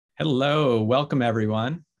Hello, welcome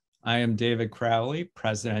everyone. I am David Crowley,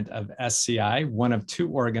 president of SCI, one of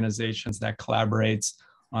two organizations that collaborates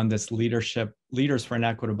on this Leaders for an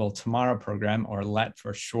Equitable Tomorrow program, or LET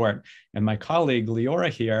for short. And my colleague Liora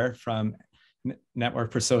here from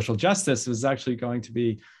Network for Social Justice is actually going to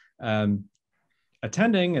be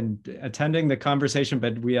attending the conversation,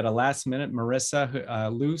 but we had a last minute.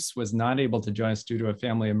 Marissa Luce was not able to join us due to a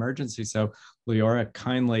family emergency. So Liora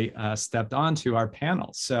kindly stepped onto our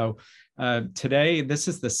panel. So today, this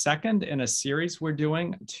is the second in a series we're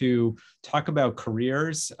doing to talk about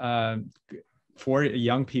careers for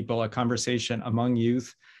young people, a conversation among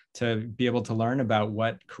youth to be able to learn about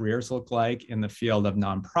what careers look like in the field of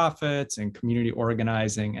nonprofits and community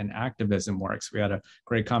organizing and activism works. We had a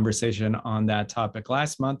great conversation on that topic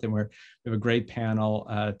last month, and we have a great panel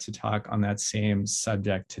to talk on that same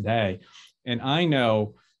subject today. And I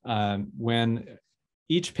know when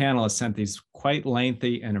each panelist sent these quite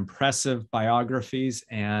lengthy and impressive biographies,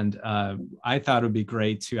 and I thought it would be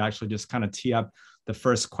great to actually just kind of tee up the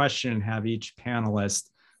first question and have each panelist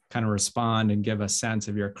kind of respond and give a sense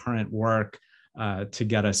of your current work to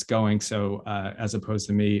get us going. So as opposed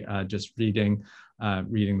to me just reading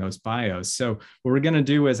those bios. So what we're going to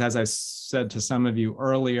do is, as I said to some of you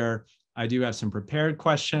earlier, I do have some prepared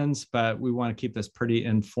questions, but we want to keep this pretty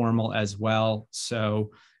informal as well.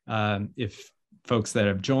 So if folks that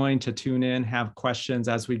have joined to tune in have questions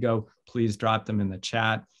as we go, please drop them in the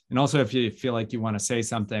chat. And also, if you feel like you want to say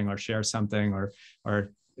something or share something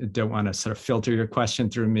or don't want to sort of filter your question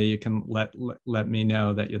through me, you can let me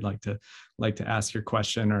know that you'd like to ask your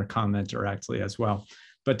question or comment directly as well.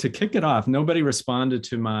 But to kick it off, nobody responded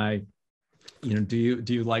to my, do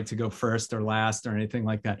you like to go first or last or anything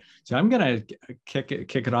like that. So I'm going to kick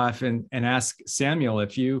it off and ask Samuel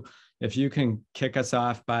if you can kick us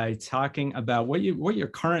off by talking about what your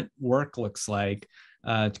current work looks like,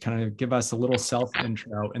 to kind of give us a little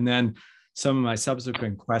self-intro, and then some of my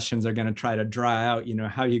subsequent questions are going to try to draw out,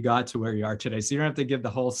 how you got to where you are today. So you don't have to give the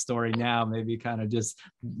whole story now. Maybe kind of just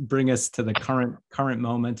bring us to the current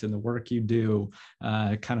moment and the work you do,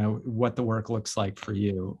 kind of what the work looks like for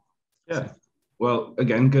you. Yeah. Well,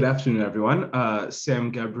 again, good afternoon, everyone.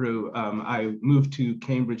 Sam Gebru. I moved to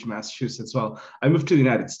Cambridge, Massachusetts. Well, I moved to the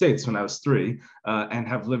United States when I was 3 and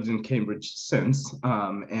have lived in Cambridge since.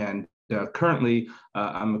 Currently,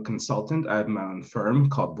 I'm a consultant. I have my own firm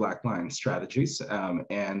called Black Lion Strategies,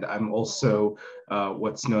 and I'm also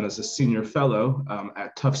what's known as a senior fellow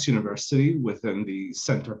at Tufts University within the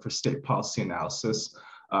Center for State Policy Analysis.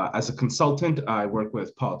 As a consultant, I work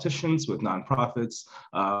with politicians, with nonprofits,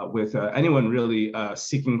 with anyone really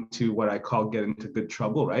seeking to what I call get into good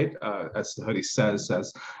trouble, right? As the hoodie says,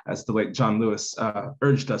 as the late John Lewis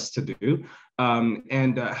urged us to do.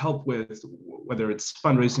 And help with whether it's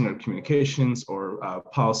fundraising or communications or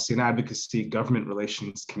policy and advocacy, government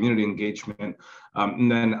relations, community engagement.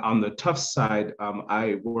 And then on the Tufts side,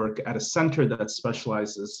 I work at a center that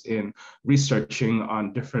specializes in researching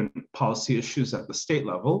on different policy issues at the state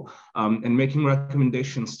level and making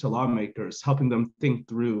recommendations to lawmakers, helping them think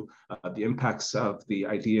through the impacts of the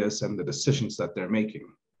ideas and the decisions that they're making.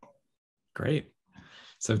 Great.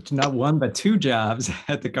 So not one, but 2 jobs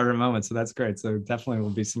at the current moment. So that's great. So definitely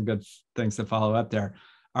will be some good things to follow up there.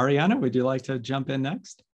 Ariana, would you like to jump in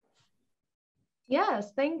next?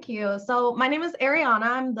 Yes, thank you. So my name is Ariana.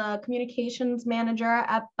 I'm the communications manager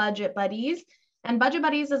at Budget Buddies. And Budget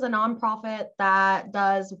Buddies is a nonprofit that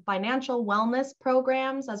does financial wellness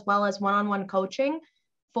programs as well as one-on-one coaching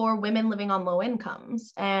for women living on low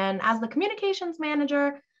incomes. And as the communications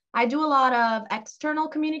manager, I do a lot of external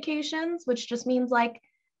communications, which just means like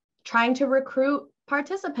trying to recruit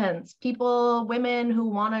participants, women who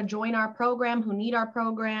want to join our program, who need our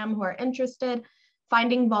program, who are interested,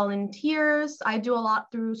 finding volunteers. I do a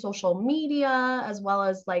lot through social media, as well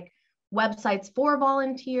as like websites for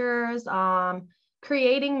volunteers,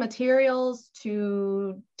 creating materials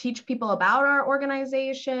to teach people about our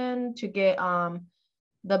organization, to get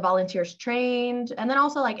the volunteers trained, and then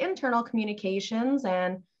also like internal communications.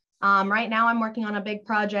 And right now I'm working on a big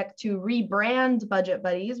project to rebrand Budget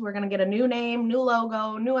Buddies. We're going to get a new name, new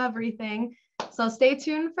logo, new everything. So stay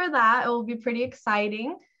tuned for that. It will be pretty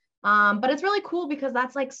exciting. But it's really cool because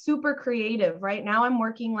that's like super creative. Right now I'm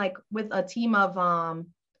working like with a team of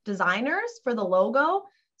designers for the logo.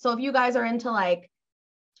 So if you guys are into like,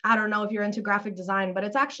 I don't know if you're into graphic design, but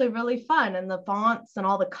it's actually really fun, and the fonts and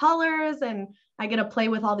all the colors, and I get to play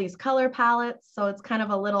with all these color palettes. So it's kind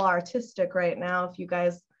of a little artistic right now if you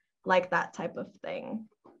guys like that type of thing.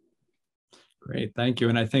 Great, thank you.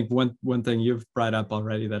 And I think one thing you've brought up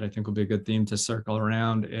already that I think will be a good theme to circle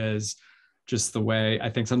around is just the way I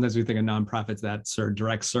think sometimes we think of nonprofits that serve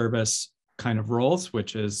direct service kind of roles,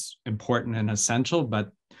 which is important and essential,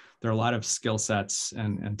 but there are a lot of skill sets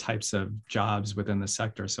and types of jobs within the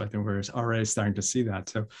sector. So I think we're already starting to see that.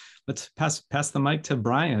 So let's pass the mic to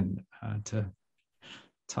Brian to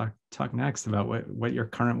talk next about what your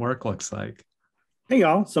current work looks like. Hey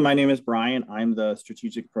y'all, so my name is Brian. I'm the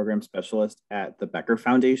Strategic Program Specialist at the Beker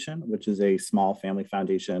Foundation, which is a small family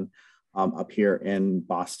foundation up here in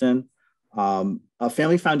Boston. A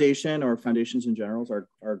family foundation, or foundations in general,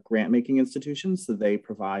 are grant-making institutions, so they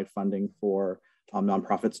provide funding for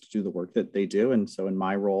nonprofits to do the work that they do. And so in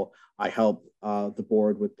my role, I help the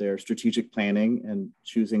board with their strategic planning and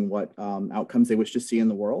choosing what outcomes they wish to see in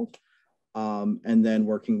the world, and then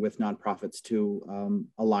working with nonprofits to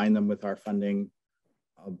align them with our funding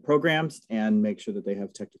programs and make sure that they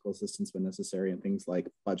have technical assistance when necessary in things like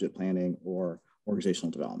budget planning or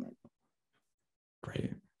organizational development.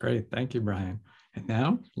 Great. Thank you, Brian. And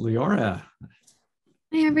now, Liora.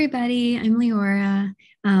 Hi, everybody. I'm Liora.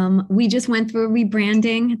 We just went through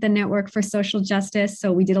rebranding the Network for Social Justice.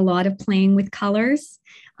 So we did a lot of playing with colors.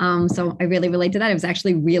 So I really relate to that. It was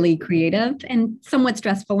actually really creative and somewhat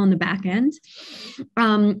stressful on the back end.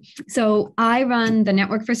 So I run the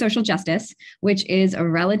Network for Social Justice, which is a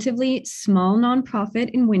relatively small nonprofit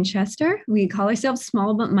in Winchester. We call ourselves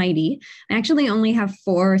small but mighty. I actually only have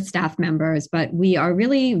 4 staff members, but we are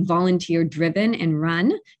really volunteer driven and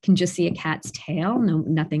run. Can just see a cat's tail,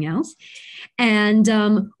 nothing else. And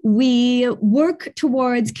we work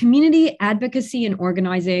towards community advocacy and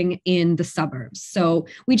organizing in the suburbs. So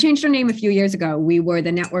we changed our name a few years ago. We were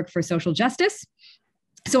the Network for Social Justice.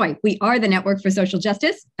 We are the Network for Social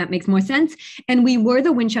Justice. That makes more sense. And we were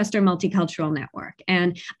the Winchester Multicultural Network.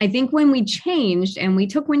 And I think when we changed and we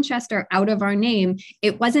took Winchester out of our name,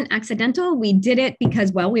 it wasn't accidental. We did it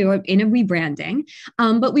because, well, we were in a rebranding,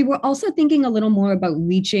 but we were also thinking a little more about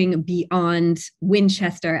reaching beyond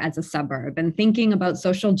Winchester as a suburb and thinking about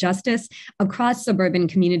social justice across suburban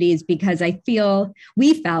communities, because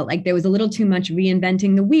we felt like there was a little too much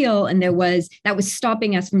reinventing the wheel, and that was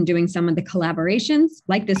stopping us from doing some of the collaborations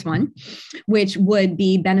like this one, which would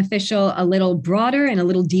be beneficial a little broader and a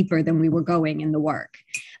little deeper than we were going in the work.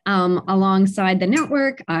 Alongside the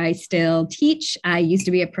network, I still teach. I used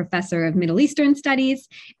to be a professor of Middle Eastern studies,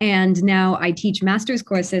 and now I teach master's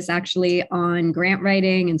courses actually on grant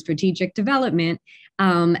writing and strategic development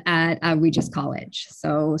at Regis College.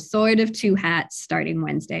 So sort of 2 hats starting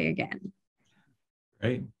Wednesday again.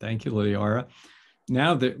 Great. Thank you, Liora.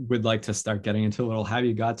 Now that we'd like to start getting into a little how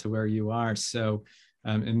you got to where you are. So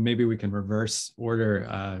and maybe we can reverse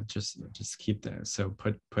order, just keep that. So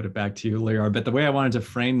put it back to you, Liora. But the way I wanted to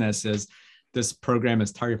frame this is this program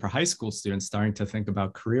is targeted for high school students starting to think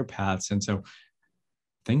about career paths. And so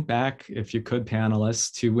think back, if you could,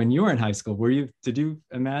 panelists, to when you were in high school. Did you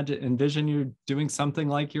envision you doing something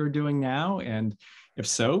like you're doing now? And if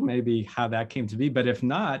so, maybe how that came to be. But if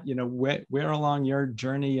not, where along your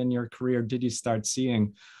journey in your career did you start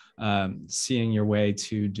seeing your way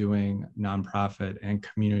to doing nonprofit and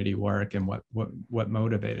community work, and what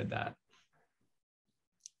motivated that?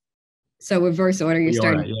 So reverse order, you're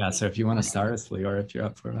starting. Yeah, so if you want to start us, Liora, if you're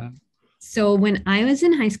up for that. So when I was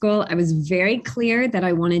in high school, I was very clear that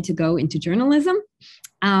I wanted to go into journalism.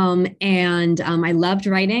 And I loved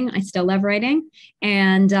writing. I still love writing.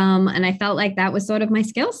 And I felt like that was sort of my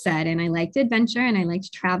skill set. And I liked adventure, and I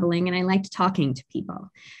liked traveling, and I liked talking to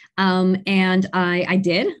people. And I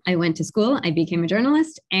did. I went to school. I became a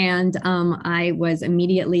journalist, and I was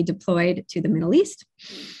immediately deployed to the Middle East.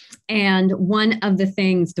 And one of the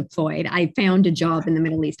things deployed, I found a job in the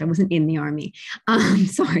Middle East. I wasn't in the army,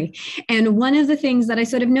 sorry. And one of the things that I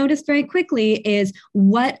sort of noticed very quickly is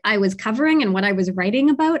what I was covering and what I was writing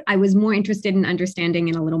about, I was more interested in understanding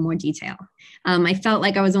in a little more detail. I felt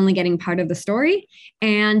like I was only getting part of the story.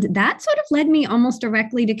 And that sort of led me almost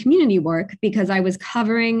directly to community work, because I was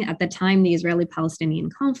covering at the time the Israeli-Palestinian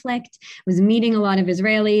conflict, was meeting a lot of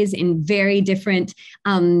Israelis in very different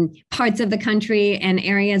parts of the country and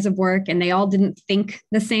areas of work, and they all didn't think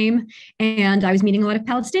the same. And I was meeting a lot of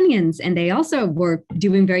Palestinians, and they also were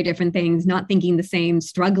doing very different things, not thinking the same,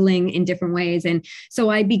 struggling in different ways. And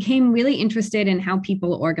so I became really interested in how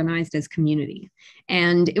people organized as community.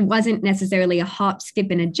 And it wasn't necessarily a hop, skip,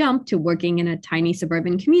 and a jump to working in a tiny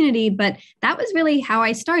suburban community, but that was really how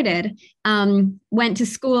I started. Went to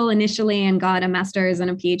school initially and got a master's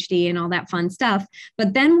and a PhD and all that fun stuff,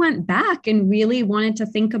 but then went back and really wanted to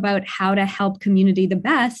think about how to help community the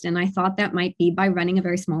best. And I thought that might be by running a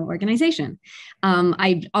very small organization.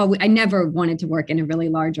 I never wanted to work in a really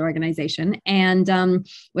large organization, and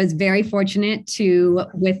was very fortunate to,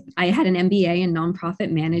 I had an MBA in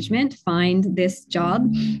nonprofit management, find this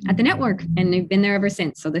job at the network, and I've been there ever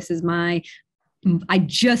since. So I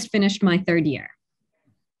just finished my third year.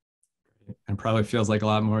 And probably feels like a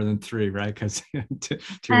lot more than 3, right? Because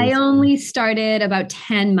I only started about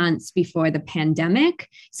 10 months before the pandemic.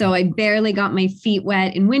 So I barely got my feet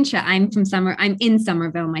wet in Winchester. I'm in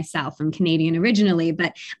Somerville myself. I'm Canadian originally,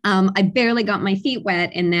 but I barely got my feet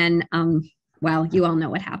wet. And then, well, you all know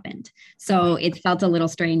what happened. So it felt a little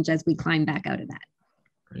strange as we climbed back out of that.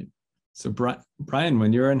 Great. So Brian,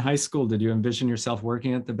 when you were in high school, did you envision yourself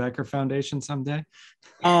working at the Beker Foundation someday?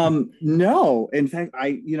 No, in fact,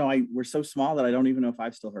 we're so small that I don't even know if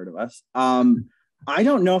I've still heard of us. I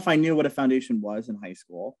don't know if I knew what a foundation was in high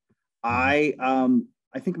school. I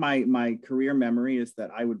think my career memory is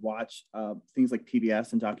that I would watch things like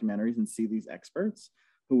PBS and documentaries and see these experts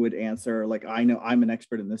who would answer, like, I know I'm an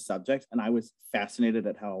expert in this subject, and I was fascinated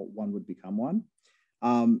at how one would become one.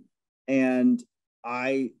 And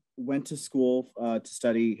I went to school to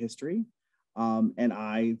study history.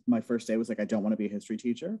 And my first day was like, I don't want to be a history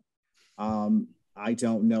teacher. I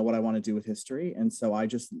don't know what I want to do with history. And so I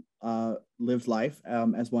just lived life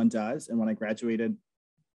as one does. And when I graduated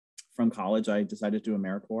from college, I decided to do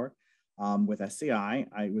AmeriCorps with SCI.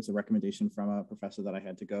 It was a recommendation from a professor that I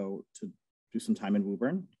had to go to do some time in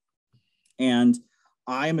Woburn. And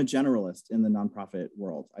I am a generalist in the nonprofit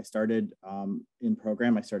world. I started in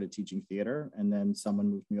program, I started teaching theater, and then someone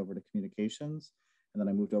moved me over to communications. And then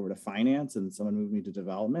I moved over to finance, and someone moved me to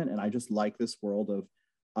development. And I just like this world of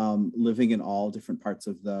living in all different parts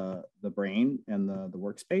of the brain and the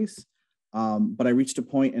workspace. But I reached a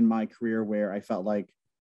point in my career where I felt like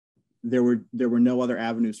there were no other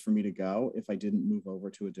avenues for me to go if I didn't move over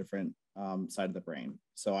to a different side of the brain.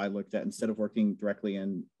 So I looked at, instead of working directly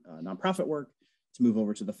in nonprofit work, to move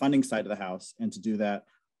over to the funding side of the house. And to do that,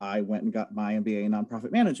 I went and got my MBA in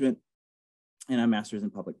nonprofit management and a master's in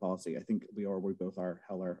public policy. I think, Liora, we both are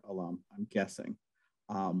Heller alum, I'm guessing.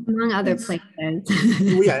 Among other places.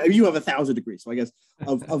 Yeah, you have 1,000 degrees, so I guess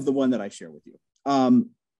of the one that I share with you.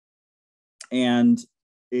 And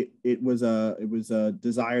it was a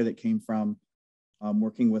desire that came from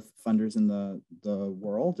working with funders in the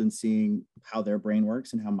world and seeing how their brain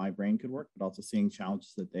works and how my brain could work, but also seeing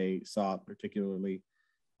challenges that they saw, particularly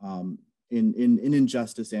in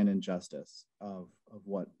injustice and injustice of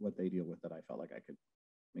what they deal with, that I felt like I could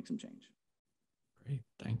make some change. Great,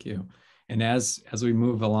 thank you. And as we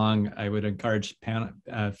move along, I would encourage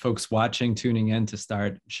folks watching, tuning in, to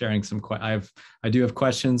start sharing some. I do have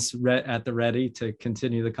questions at the ready to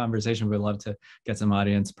continue the conversation. We'd love to get some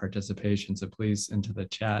audience participation, so please into the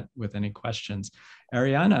chat with any questions.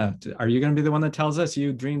 Ariana, are you going to be the one that tells us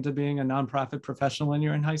you dreamed of being a nonprofit professional when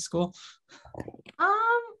you were in high school? I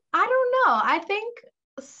don't know. I think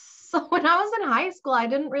so. When I was in high school, I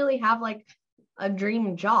didn't really have like a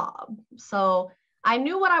dream job. So I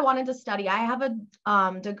knew what I wanted to study. I have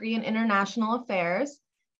a degree in international affairs,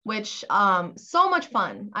 which so much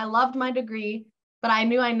fun. I loved my degree, but I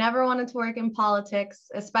knew I never wanted to work in politics,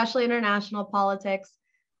 especially international politics.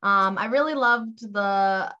 I really loved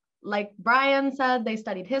like Brian said, they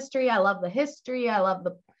studied history. I love the history. I love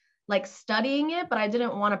studying it, but I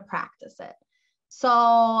didn't want to practice it. So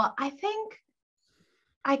I think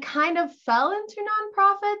I kind of fell into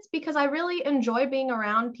nonprofits because I really enjoy being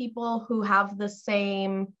around people who have the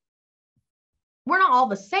same, we're not all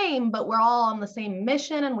the same, but we're all on the same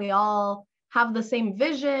mission, and we all have the same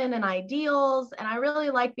vision and ideals. And I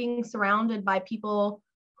really like being surrounded by people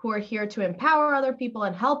who are here to empower other people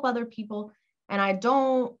and help other people. And I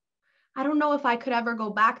don't know if I could ever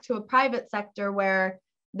go back to a private sector where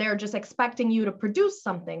they're just expecting you to produce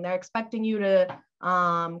something. They're expecting you to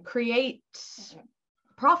create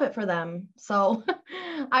profit for them. So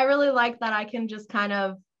I really like that I can just kind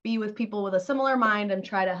of be with people with a similar mind and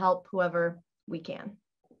try to help whoever we can.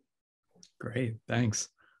 Great, thanks.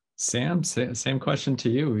 Sam, same question to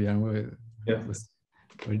you. What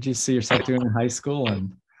did you see yourself doing in high school,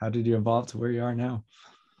 and how did you evolve to where you are now?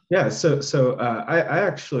 Yeah, so I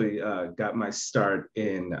actually got my start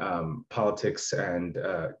in politics and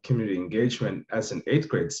community engagement as an 8th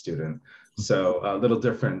grade student. So a little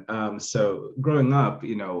different. So growing up,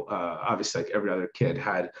 obviously like every other kid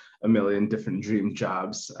had a million different dream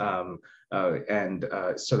jobs. and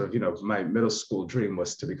sort of, my middle school dream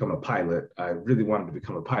was to become a pilot. I really wanted to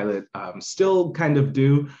become a pilot, still kind of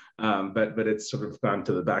do, but it's sort of gone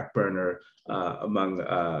to the back burner among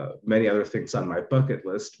many other things on my bucket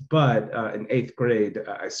list. But in 8th grade,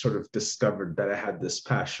 I sort of discovered that I had this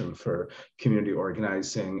passion for community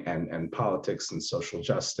organizing and politics and social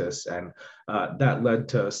justice. And that led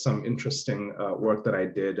to some interesting work that I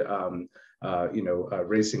did,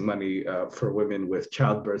 raising money for women with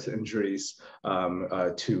childbirth injuries,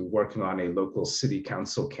 to working on a local city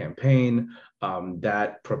council campaign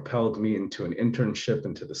that propelled me into an internship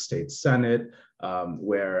into the state Senate,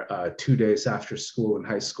 where 2 days after school in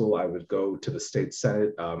high school, I would go to the state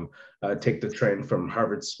Senate, take the train from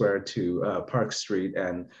Harvard Square to Park Street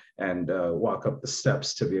and walk up the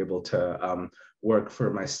steps to be able to work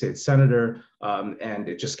for my state senator. And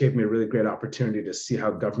it just gave me a really great opportunity to see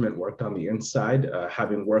how government worked on the inside.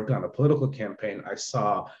 Having worked on a political campaign, I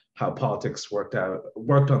saw how politics worked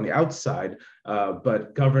on the outside,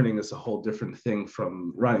 but governing is a whole different thing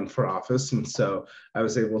from running for office. And so I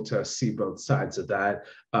was able to see both sides of that.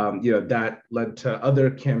 That led to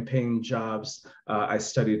other campaign jobs. I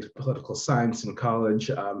studied political science in college,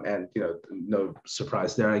 and no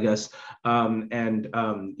surprise there, I guess.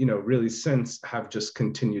 Really since have just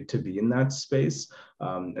continued to be in that space.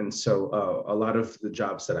 And so a lot of the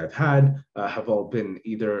jobs that I've had have all been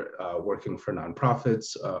either working for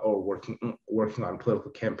nonprofits or working on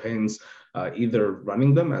political campaigns, either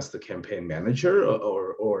running them as the campaign manager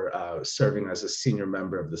or serving as a senior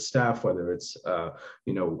member of the staff, whether it's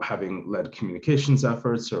having led communications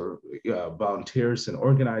efforts or volunteers in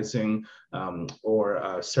organizing,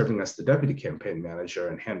 or serving as the deputy campaign manager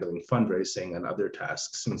and handling fundraising and other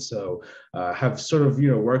tasks. And so have sort of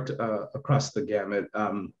worked across the gamut.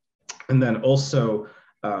 And then also,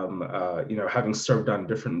 having served on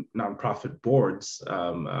different nonprofit boards,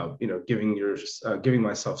 giving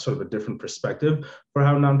myself sort of a different perspective for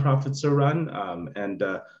how nonprofits are run.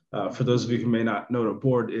 For those of you who may not know what a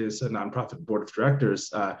board is, a nonprofit board of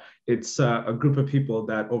directors, it's a group of people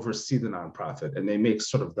that oversee the nonprofit, and they make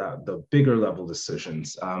sort of the bigger level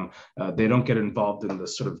decisions. They don't get involved in the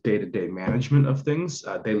sort of day-to-day management of things.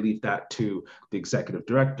 They leave that to the executive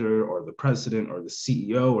director or the president or the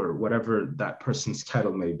CEO or whatever that person's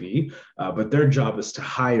title may be. But their job is to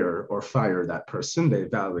hire or fire that person. They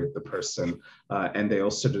evaluate the person, and they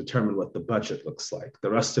also determine what the budget looks like.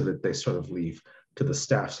 The rest of it, they sort of leave to the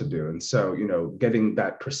staff to do. And so, getting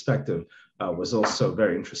that perspective was also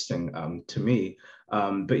very interesting to me.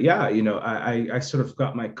 But yeah, I sort of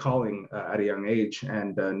got my calling at a young age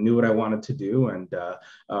and knew what I wanted to do. And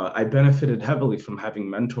I benefited heavily from having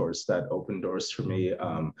mentors that opened doors for me,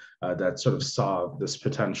 that sort of saw this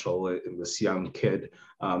potential in this young kid,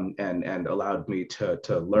 and allowed me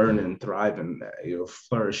to learn and thrive and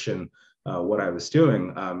flourish in what I was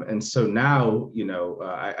doing. And so now,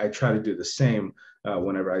 I try to do the same.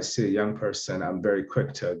 Whenever I see a young person, I'm very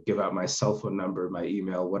quick to give out my cell phone number, my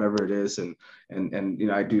email, whatever it is. And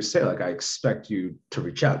I do say, like, I expect you to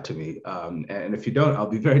reach out to me. And if you don't, I'll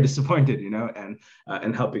be very disappointed,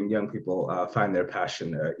 and helping young people find their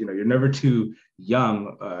passion. You're never too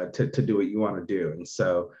young to do what you want to do. And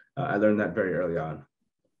so I learned that very early on.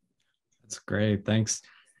 That's great. Thanks.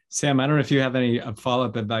 Sam, I don't know if you have any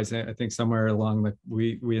follow-up advice. I think somewhere along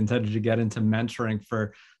we intended to get into mentoring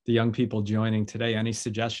for the young people joining today. Any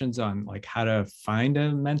suggestions on like how to find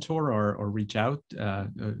a mentor or reach out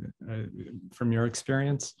from your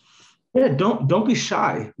experience? Yeah, don't be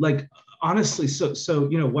shy. Like, honestly, so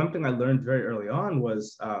one thing I learned very early on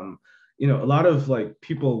was a lot of like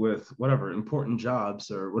people with whatever important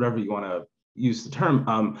jobs or whatever you want to use the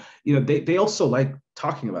term, they also like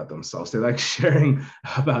talking about themselves. They like sharing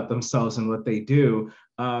about themselves and what they do.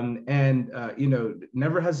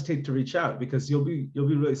 Never hesitate to reach out, because you'll be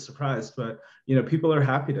really surprised. But people are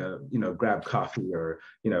happy to grab coffee or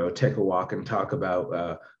take a walk and talk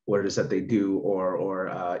about what it is that they do,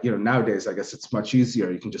 or nowadays I guess it's much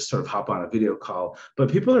easier. You can just sort of hop on a video call.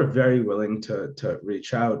 But people are very willing to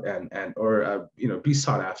reach out and be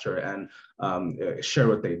sought after and share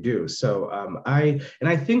what they do. So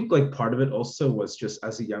I think like part of it also was just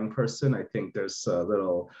as a young person, I think there's a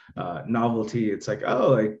little novelty. It's like,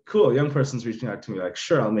 oh, like cool, young person's reaching out to me, like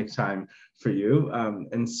sure, I'll make time for you.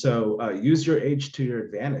 And so use your age to your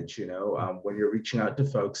advantage. When you're reaching out to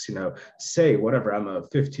folks, say whatever, I'm a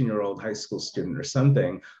 15-year-old high school student or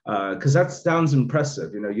something, because that sounds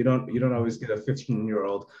impressive. You don't always get a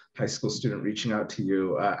 15-year-old high school student reaching out to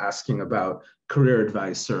you asking about career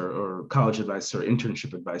advice or college advice or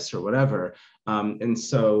internship advice or whatever. And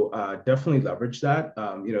so definitely leverage that.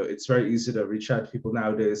 It's very easy to reach out to people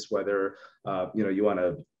nowadays, whether you want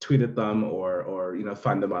to tweet at them or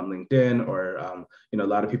find them on LinkedIn, or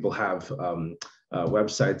a lot of people have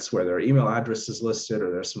websites where their email address is listed,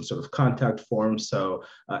 or there's some sort of contact form. So,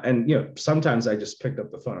 sometimes I just picked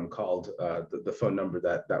up the phone and called the phone number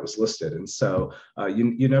that was listed. And so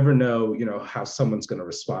you never know, how someone's going to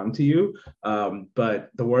respond to you. But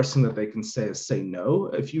the worst thing that they can say is say no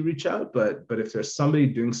if you reach out. But if there's somebody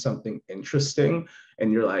doing something interesting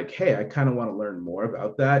and you're like, hey, I kind of want to learn more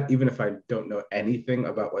about that, even if I don't know anything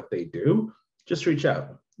about what they do, just reach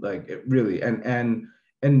out. Like, it really, and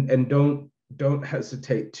don't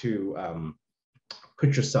hesitate to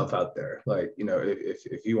put yourself out there. Like,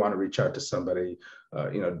 if you want to reach out to somebody,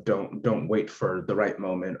 don't wait for the right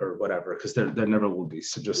moment or whatever, because there never will be.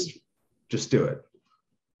 So just do it.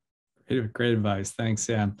 Great advice. Thanks,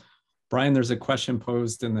 Sam. Brian, there's a question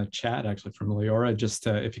posed in the chat actually from Liora. Just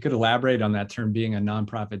if you could elaborate on that term, being a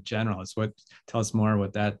nonprofit generalist. Tell us more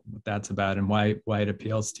what that's about and why it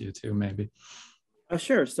appeals to you too, maybe.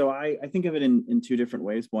 Sure. So I think of it in two different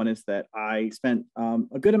ways. One is that I spent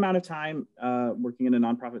a good amount of time working in a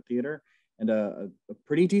nonprofit theater, and a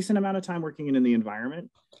pretty decent amount of time working in the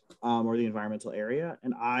environment or the environmental area.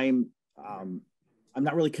 And I'm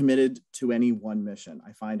not really committed to any one mission.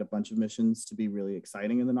 I find a bunch of missions to be really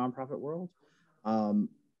exciting in the nonprofit world.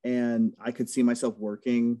 And I could see myself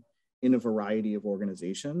working in a variety of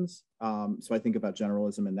organizations. So I think about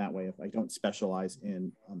generalism in that way, if I don't specialize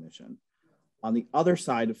in a mission. On the other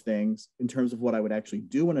side of things, in terms of what I would actually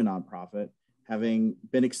do in a nonprofit, having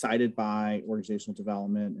been excited by organizational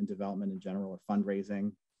development and development in general, or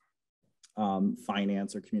fundraising,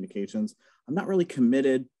 finance, or communications, I'm not really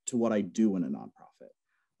committed to what I do in a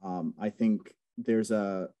nonprofit. I think there's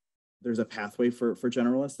a pathway for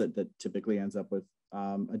generalists that typically ends up with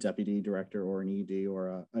a deputy director or an ED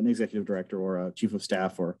or an executive director or a chief of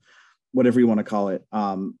staff or whatever you want to call it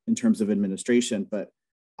in terms of administration. But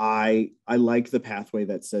I like the pathway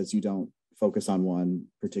that says you don't focus on one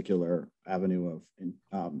particular avenue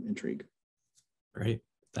of intrigue. Great,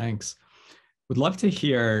 thanks. Would love to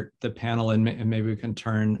hear the panel, and maybe we can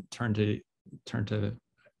turn to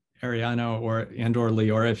Ariana or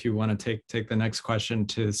Liora if you want to take the next question,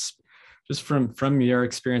 to just from your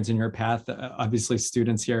experience and your path. Obviously,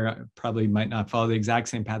 students here probably might not follow the exact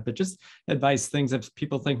same path, but just advice, things if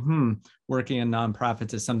people think, working in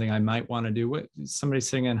nonprofits is something I might want to do. What, somebody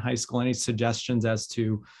sitting in high school, any suggestions as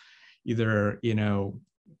to either,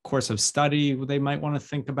 course of study they might want to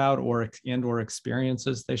think about, or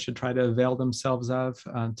experiences they should try to avail themselves of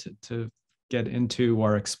to get into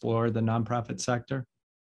or explore the nonprofit sector?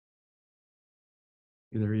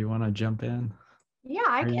 Either you want to jump in? Yeah,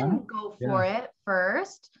 I can go for it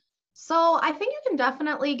first. So I think you can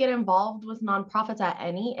definitely get involved with nonprofits at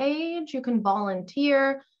any age. You can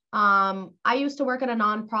volunteer. I used to work at a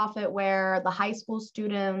nonprofit where the high school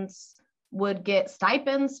students would get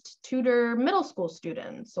stipends to tutor middle school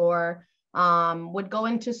students, or would go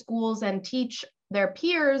into schools and teach their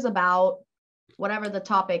peers about whatever the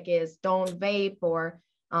topic is, don't vape, or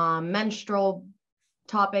menstrual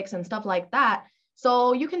topics and stuff like that.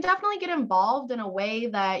 So you can definitely get involved in a way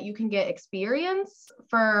that you can get experience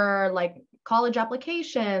for like college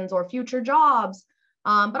applications or future jobs,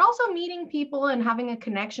 but also meeting people and having a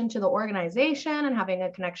connection to the organization and having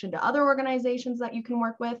a connection to other organizations that you can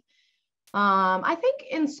work with. I think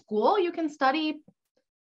in school you can study.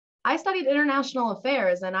 I studied international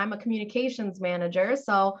affairs and I'm a communications manager.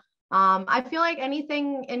 So I feel like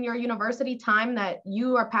anything in your university time that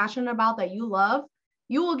you are passionate about, that you love,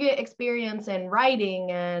 you will get experience in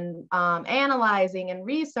writing and analyzing and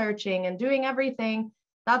researching and doing everything.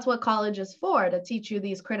 That's what college is for, to teach you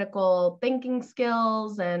these critical thinking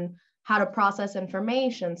skills and how to process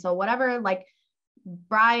information. So whatever, like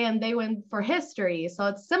Brian, they went for history. So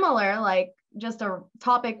it's similar, like just a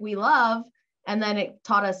topic we love. And then it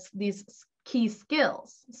taught us these key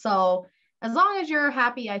skills. So as long as you're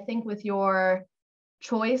happy, I think, with your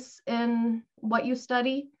choice in what you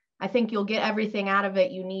study, I think you'll get everything out of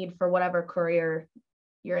it you need for whatever career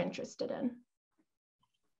you're interested in.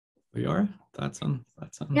 Liora, thoughts on?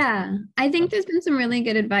 Yeah, I think there's been some really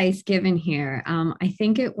good advice given here. I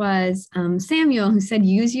think it was Samuel who said,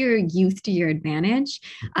 use your youth to your advantage.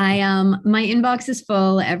 My inbox is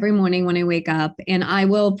full every morning when I wake up, and I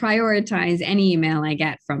will prioritize any email I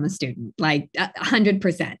get from a student, like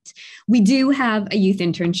 100%. We do have a youth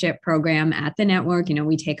internship program at the network.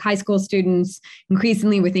 We take high school students.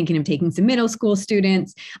 Increasingly, we're thinking of taking some middle school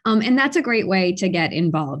students. And that's a great way to get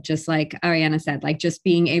involved. Just like Ariana said, like just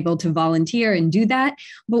being able to volunteer volunteer and do that.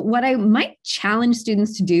 But what I might challenge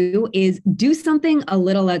students to do is do something a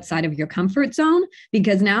little outside of your comfort zone,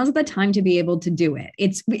 because now's the time to be able to do it.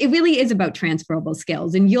 It really is about transferable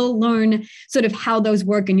skills, and you'll learn sort of how those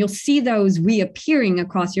work, and you'll see those reappearing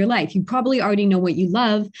across your life. You probably already know what you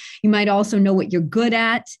love. You might also know what you're good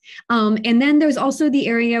at. And then there's also the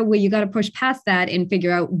area where you got to push past that and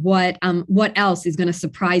figure out what else is going to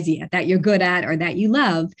surprise you that you're good at or that you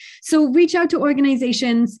love. So reach out to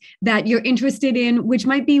organizations that you're interested in, which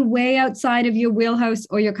might be way outside of your wheelhouse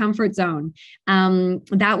or your comfort zone.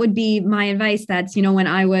 That would be my advice. That's, when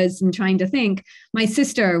I was trying to think, my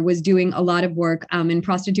sister was doing a lot of work in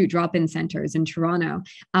prostitute drop-in centers in Toronto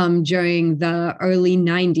during the early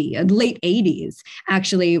 90s, late 80s,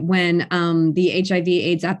 actually, when the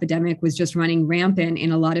HIV/AIDS epidemic was just running rampant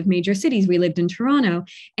in a lot of major cities. We lived in Toronto,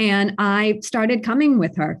 and I started coming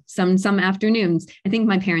with her some afternoons. I think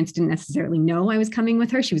my parents didn't necessarily know I was coming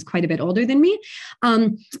with her. She was quite a bit older than me.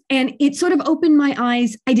 And it sort of opened my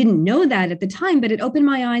eyes. I didn't know that at the time, but it opened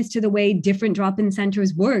my eyes to the way different drop-in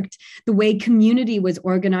centers worked, the way community was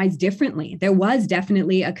organized differently. There was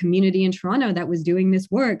definitely a community in Toronto that was doing this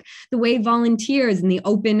work, the way volunteers and the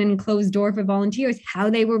open and closed door for volunteers, how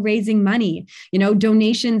they were raising money,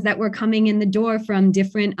 donations that were coming in the door from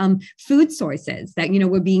different food sources that,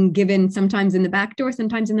 were being given sometimes in the back door,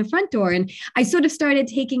 sometimes in the front door. And I sort of started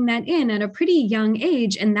taking that in at a pretty young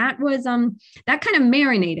age. And that was, that kind of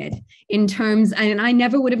marinated in terms, and I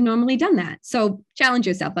never would have normally done that. So challenge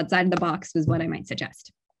yourself outside of the box was what I might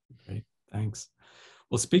suggest. Great, thanks.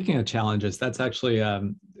 Well, speaking of challenges, that's actually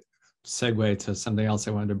segue to something else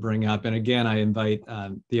I wanted to bring up. And again, I invite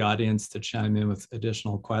the audience to chime in with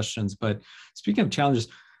additional questions. But speaking of challenges,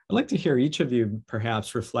 I'd like to hear each of you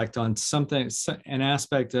perhaps reflect on an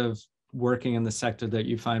aspect of working in the sector that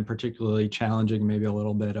you find particularly challenging, maybe a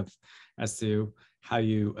little bit of as to how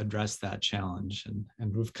you address that challenge.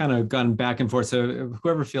 And we've kind of gone back and forth. So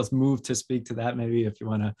whoever feels moved to speak to that, maybe if you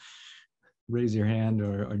want to raise your hand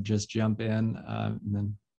or just jump in, and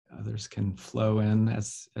then others can flow in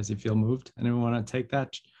as you feel moved. Anyone want to take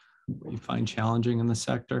that? What you find challenging in the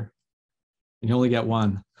sector? You only get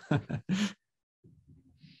one.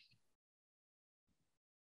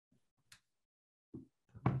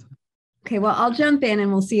 Okay, well, I'll jump in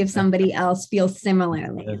and we'll see if somebody else feels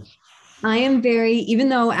similarly. I am even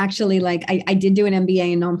though actually I did do an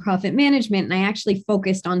MBA in nonprofit management, and I actually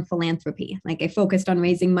focused on philanthropy. I focused on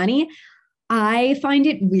raising money. I find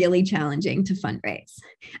it really challenging to fundraise.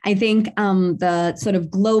 I think the sort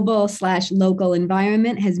of global/local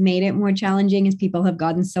environment has made it more challenging as people have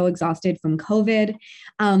gotten so exhausted from COVID.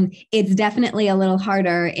 It's definitely a little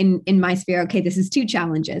harder in my sphere. Okay, this is two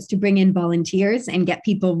challenges: to bring in volunteers and get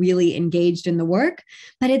people really engaged in the work.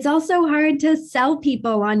 But it's also hard to sell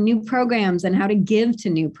people on new programs and how to give to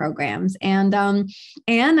new programs. And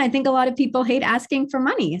I think a lot of people hate asking for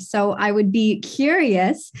money. So I would be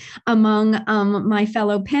curious among my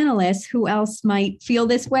fellow panelists who else might feel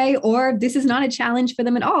this way, or this is not a challenge for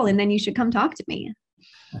them at all, and then you should come talk to me.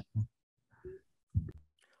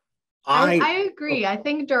 I agree. I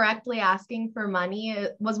think directly asking for money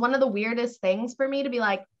was one of the weirdest things for me to be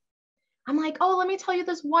like, I'm like, oh, let me tell you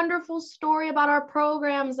this wonderful story about our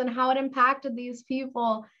programs and how it impacted these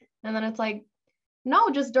people. And then it's like, no,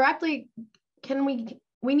 just directly,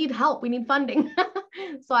 we need help. We need funding.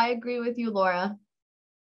 So I agree with you, Laura.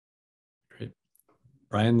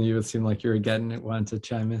 Brian, you would seem like you were getting it, wanted to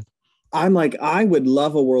chime in. I'm like, I would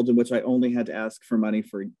love a world in which I only had to ask for money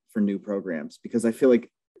for new programs, because I feel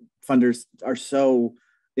like funders are so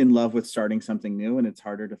in love with starting something new, and it's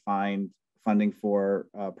harder to find funding for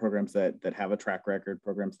programs that have a track record,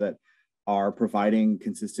 programs that are providing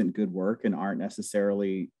consistent good work and aren't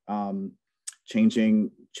necessarily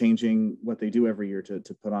changing what they do every year to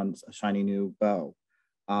put on a shiny new bow.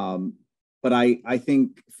 But I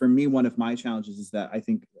think for me, one of my challenges is that I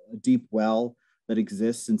think a deep well that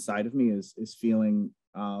exists inside of me is feeling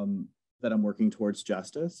that I'm working towards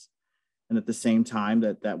justice. And at the same time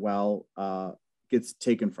that well gets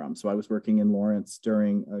taken from. So I was working in Lawrence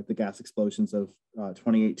during the gas explosions of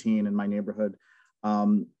 2018, and my neighborhood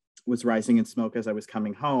was rising in smoke as I was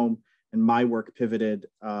coming home. And my work pivoted,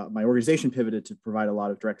 my organization pivoted to provide a lot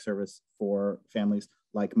of direct service for families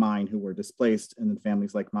like mine who were displaced, and then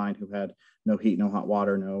families like mine who had no heat, no hot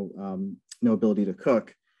water, no ability to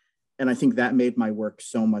cook. And I think that made my work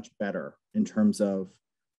so much better in terms of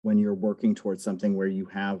when you're working towards something where you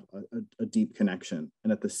have a deep connection.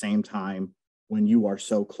 And at the same time, when you are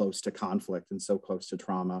so close to conflict and so close to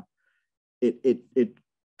trauma, it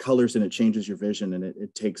colors and it changes your vision, and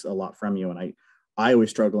it takes a lot from you. And I always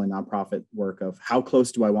struggle in nonprofit work of how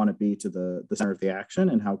close do I want to be to the center of the action,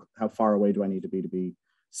 and how far away do I need to be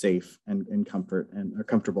safe and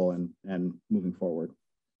comfortable and moving forward.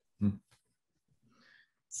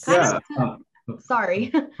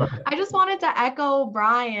 Sorry. I just wanted to echo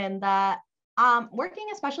Brian that working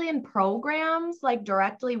especially in programs like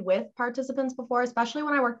directly with participants before, especially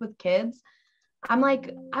when I worked with kids, I'm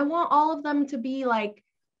like, I want all of them to be like,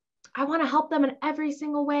 I want to help them in every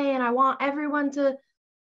single way. And I want everyone to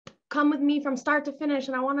come with me from start to finish.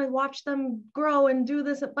 And I want to watch them grow and do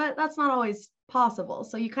this, but that's not always possible.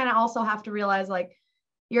 So you kind of also have to realize like,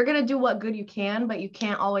 you're going to do what good you can, but you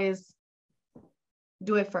can't always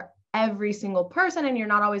do it for every single person. And you're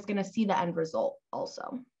not always going to see the end result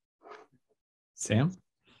also. Sam?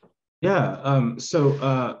 Yeah,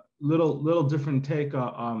 little different take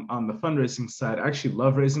on the fundraising side. I actually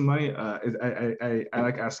love raising money. I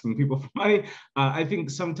like asking people for money. I think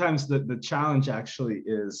sometimes the challenge actually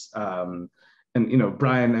is, and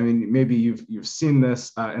Brian, I mean, maybe you've seen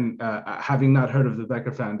this, and having not heard of the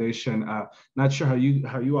Beker Foundation, not sure how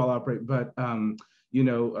you all operate, but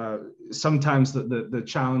sometimes the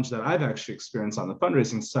challenge that I've actually experienced on the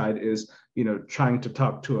fundraising side is, trying to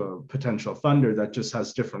talk to a potential funder that just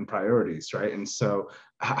has different priorities, right? And so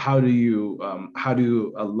how do you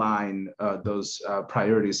align those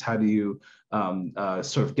priorities? How do you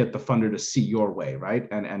sort of get the funder to see your way, right?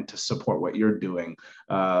 And to support what you're doing.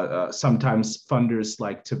 Sometimes funders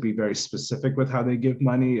like to be very specific with how they give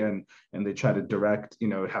money, and they try to direct,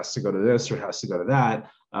 it has to go to this or it has to go to that.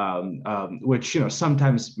 Which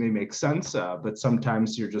sometimes may make sense, but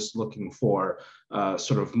sometimes you're just looking for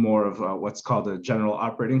sort of more of what's called a general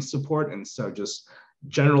operating support, and so just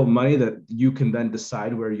general money that you can then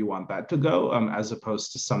decide where you want that to go, as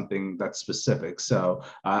opposed to something that's specific. So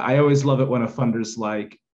I always love it when a funder's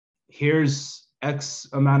like, here's X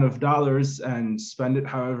amount of dollars and spend it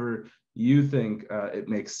however you think it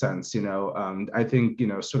makes sense. I think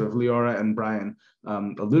sort of Liora and Brian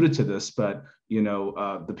alluded to this, but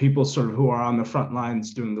the people sort of who are on the front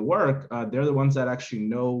lines doing the work, they're the ones that actually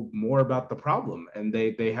know more about the problem, and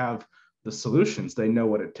they have the solutions. They know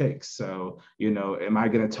what it takes. So am I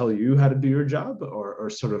going to tell you how to do your job, or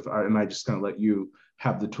sort of am I just going to let you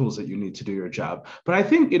have the tools that you need to do your job? But I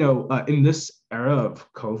think in this era of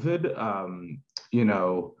COVID,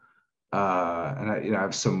 and I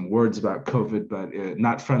have some words about COVID, but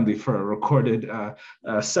not friendly for a recorded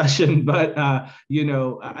session. But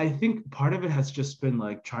I think part of it has just been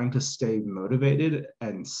like trying to stay motivated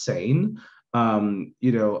and sane.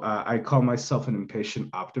 I call myself an impatient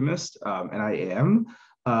optimist, and I am.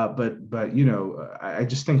 But I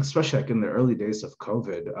just think, especially like in the early days of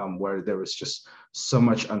COVID, where there was just so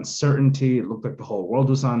much uncertainty, it looked like the whole world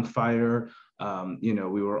was on fire.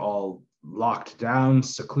 We were all locked down,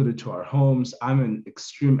 secluded to our homes. I'm an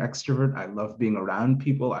extreme extrovert. I love being around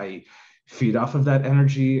people. I feed off of that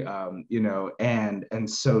energy, and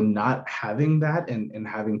so not having that and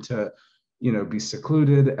having to, be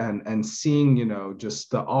secluded and seeing,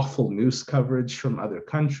 just the awful news coverage from other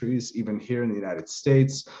countries, even here in the United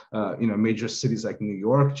States, major cities like New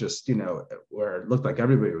York, just, where it looked like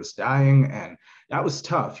everybody was dying. And that was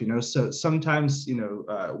tough, so sometimes,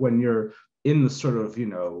 when you're in the sort of,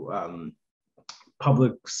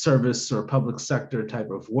 public service or public sector type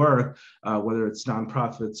of work, whether it's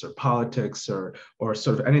nonprofits or politics or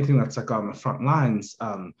sort of anything that's like on the front lines,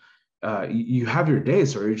 you have your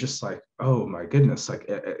days where you're just like, oh my goodness, like,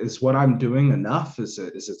 is what I'm doing enough? Is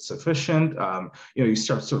it sufficient? You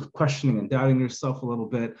start sort of questioning and doubting yourself a little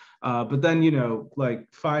bit. But then, like,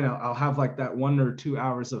 fine, I'll have like that 1 or 2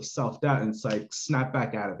 hours of self-doubt, and it's like, snap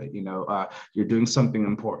back out of it. You're doing something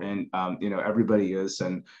important. Everybody is,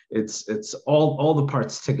 and it's all the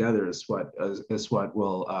parts together is what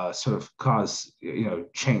will sort of cause,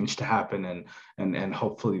 change to happen and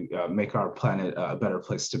hopefully make our planet a better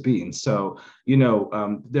place to be. And so,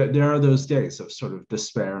 there are those days of sort of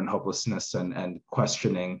despair and hopelessness and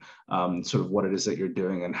questioning sort of what it is that you're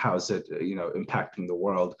doing and how is it, impacting the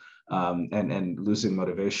world, and losing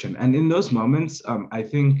motivation. And in those moments, I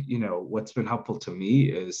think, what's been helpful to me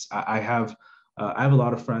is I have a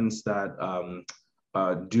lot of friends that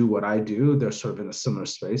do what I do. They're sort of in a similar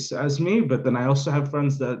space as me, but then I also have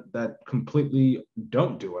friends that completely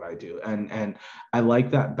don't do what I do. And I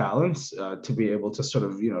like that balance, to be able to sort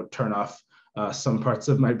of, turn off some parts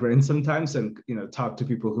of my brain sometimes and, talk to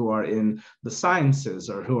people who are in the sciences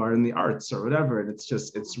or who are in the arts or whatever. And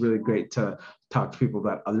it's really great to talk to people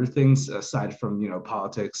about other things aside from,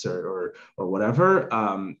 politics or whatever.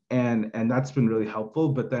 And that's been really helpful.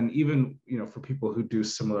 But then even, for people who do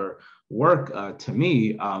similar work, to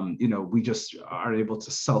me, we just are able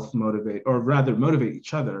to self-motivate, or rather motivate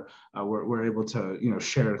each other. We're able to,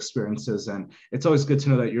 share experiences. And it's always good to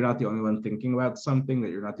know that you're not the only one thinking about something, that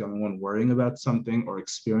you're not the only one worrying about something or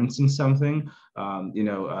experiencing something.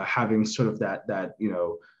 Having sort of that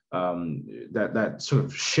sort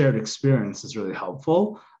of shared experience is really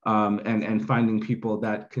helpful. And finding people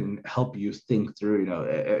that can help you think through,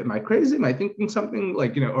 am I crazy? Am I thinking something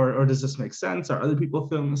like, or does this make sense? Are other people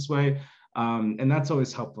feeling this way? And that's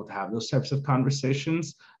always helpful to have those types of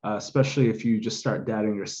conversations, especially if you just start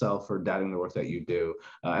doubting yourself or doubting the work that you do.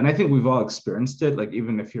 And I think we've all experienced it. Like,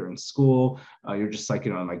 even if you're in school, you're just like,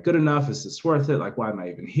 am I good enough? Is this worth it? Like, why am I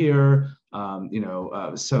even here?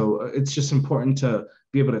 So it's just important to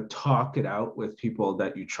be able to talk it out with people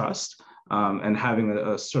that you trust, and having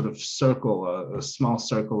a sort of circle, a small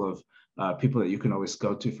circle of people that you can always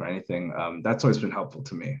go to for anything. That's always been helpful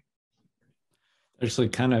to me. Actually,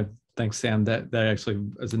 thanks, Sam. That actually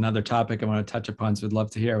is another topic I want to touch upon. So I'd love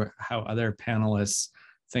to hear how other panelists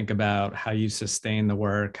think about how you sustain the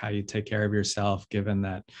work, how you take care of yourself, given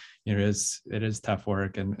that it is tough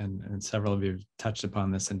work, and several of you have touched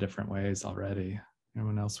upon this in different ways already.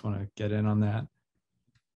 Anyone else want to get in on that?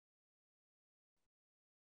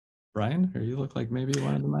 Brian, or you look like maybe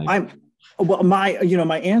one of the mic.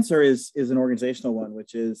 My answer is an organizational one,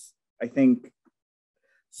 which is, I think,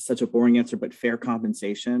 such a boring answer, but fair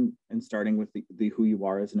compensation, and starting with the who you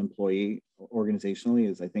are as an employee organizationally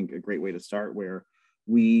is, I think, a great way to start, where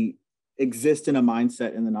we exist in a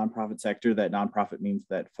mindset in the nonprofit sector that nonprofit means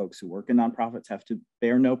that folks who work in nonprofits have to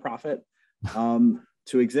bear no profit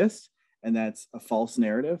to exist. And that's a false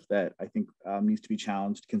narrative that I think needs to be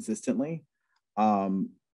challenged consistently.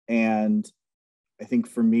 And I think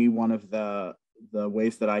for me, one of the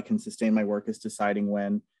ways that I can sustain my work is deciding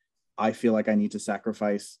when I feel like I need to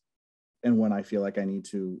sacrifice and when I feel like I need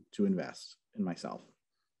to invest in myself.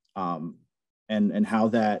 And how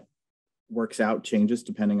that works out changes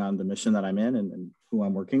depending on the mission that I'm in and who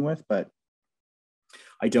I'm working with. But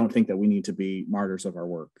I don't think that we need to be martyrs of our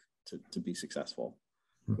work to be successful,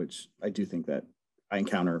 which I do think that I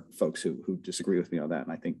encounter folks who disagree with me on that.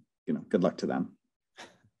 And I think, good luck to them.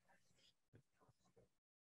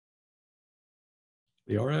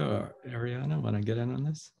 Liora or Ariana, want to get in on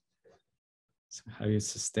this? So how you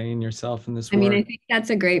sustain yourself in this work? I mean, I think that's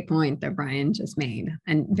a great point that Brian just made,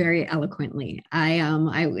 and very eloquently.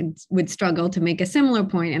 I would struggle to make a similar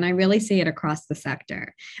point, and I really see it across the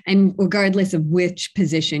sector, and regardless of which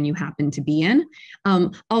position you happen to be in.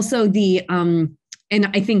 Also, and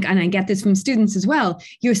I think, and I get this from students as well,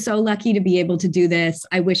 you're so lucky to be able to do this.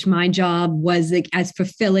 I wish my job was like as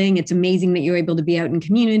fulfilling. It's amazing that you're able to be out in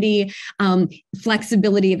community.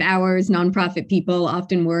 Flexibility of hours, nonprofit people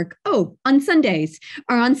often work, on Sundays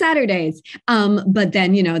or on Saturdays. But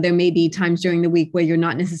then, there may be times during the week where you're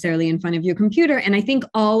not necessarily in front of your computer. And I think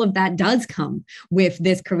all of that does come with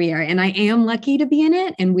this career. And I am lucky to be in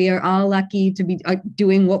it. And we are all lucky to be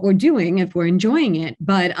doing what we're doing if we're enjoying it.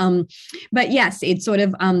 But yes, it sort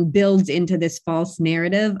of builds into this false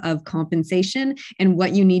narrative of compensation and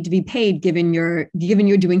what you need to be paid given you're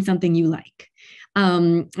doing something you like.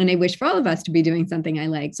 And I wish for all of us to be doing something I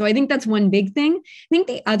like. So I think that's one big thing. I think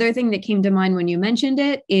the other thing that came to mind when you mentioned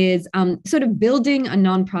it is sort of building a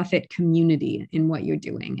nonprofit community in what you're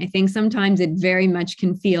doing. I think sometimes it very much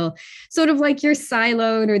can feel sort of like you're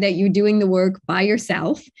siloed, or that you're doing the work by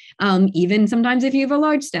yourself, even sometimes if you have a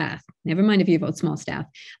large staff. Never mind if you have a small staff.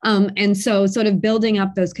 And so sort of building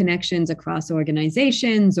up those connections across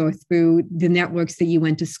organizations or through the networks that you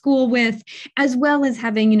went to school with, as well as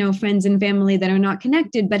having, friends and family that are not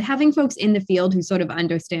connected, but having folks in the field who sort of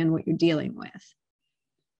understand what you're dealing with.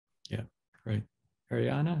 Yeah, great.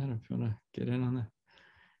 Ariana, I don't know if you want to get in on that.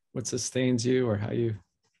 What sustains you, or how you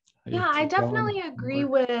I definitely agree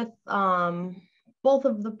with both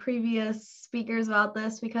of the previous speakers about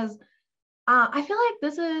this, because I feel like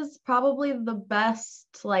this is probably the best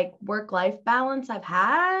work-life balance I've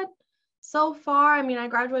had so far. I mean, I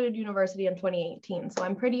graduated university in 2018, so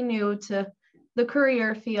I'm pretty new to the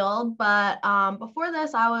career field. But before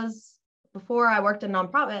this, before I worked in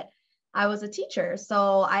nonprofit, I was a teacher.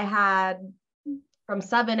 So I had from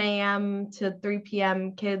 7 a.m. to 3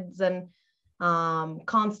 p.m. kids, and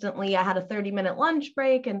constantly I had a 30-minute lunch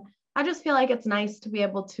break. And I just feel like it's nice to be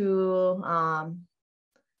able to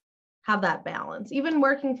have that balance. Even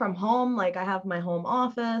working from home, I have my home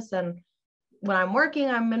office, and when I'm working,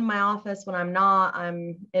 I'm in my office. When I'm not,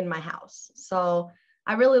 I'm in my house. So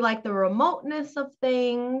I really like the remoteness of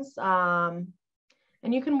things. And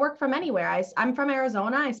you can work from anywhere. I'm from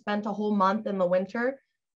Arizona. I spent a whole month in the winter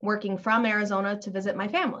working from Arizona to visit my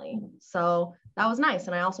family. So that was nice.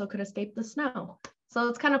 And I also could escape the snow. So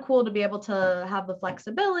it's kind of cool to be able to have the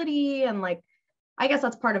flexibility, and like, I guess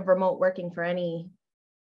that's part of remote working for any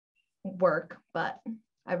work, but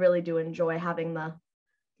I really do enjoy having the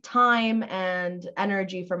time and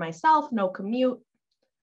energy for myself, no commute.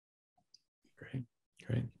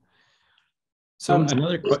 Great. So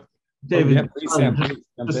another question. David, Oh, yeah, please, Sam,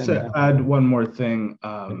 just to add one more thing,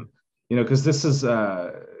 because this is,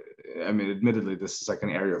 admittedly, this is like an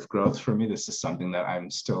area of growth for me. This is something that I'm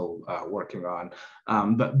still working on.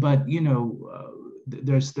 But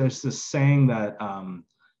there's this saying that,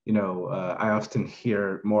 I often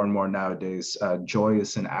hear more and more nowadays, joy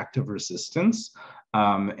is an act of resistance.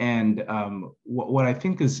 What I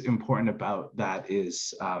think is important about that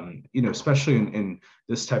is, especially in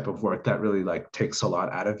this type of work that really like takes a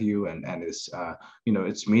lot out of you and is,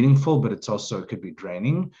 it's meaningful, but it's also, it could be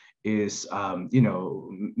draining, is,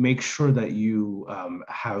 make sure that you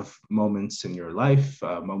have moments in your life,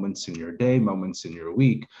 moments in your day, moments in your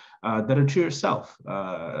week that are to yourself,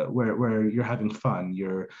 where you're having fun,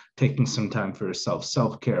 you're taking some time for yourself,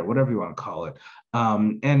 self-care, whatever you want to call it.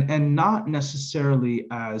 And not necessarily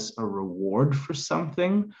as a reward for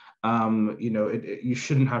something. You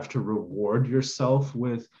shouldn't have to reward yourself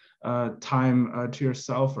with time to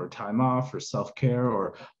yourself, or time off, or self-care,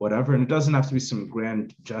 or whatever. And it doesn't have to be some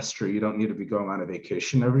grand gesture. You don't need to be going on a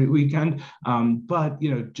vacation every weekend, but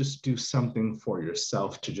just do something for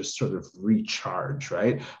yourself to just sort of recharge,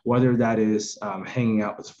 right? Whether that is hanging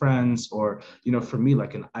out with friends, or for me,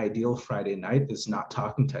 like an ideal Friday night is not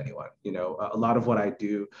talking to anyone. A lot of what I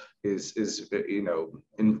do is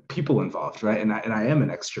in people involved, right? And I am an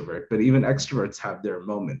extrovert, but even extroverts have their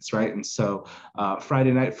moments, right? And so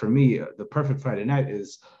Friday night for me, the perfect Friday night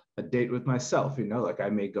is a date with myself. Like I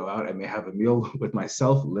may go out, I may have a meal with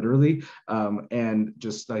myself, literally, and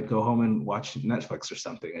just like go home and watch Netflix or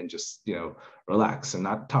something, and just relax and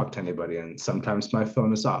not talk to anybody. And sometimes my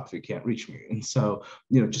phone is off, you can't reach me. And so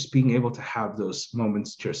just being able to have those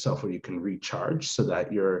moments to yourself where you can recharge, so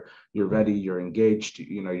that you're ready, you're engaged,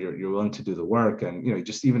 you're willing to do the work. And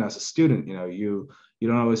just even as a student, you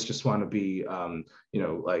don't always just want to be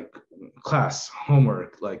like class,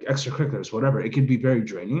 homework, like extracurriculars, whatever. It can be very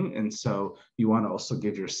draining. And so you want to also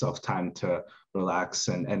give yourself time to relax.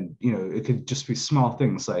 And it could just be small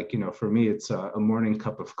things like, for me, it's a morning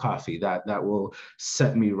cup of coffee that will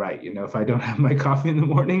set me right. If I don't have my coffee in the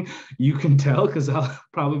morning, you can tell, because I'll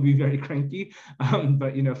probably be very cranky.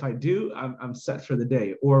 But if I do, I'm set for the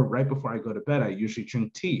day. Or right before I go to bed, I usually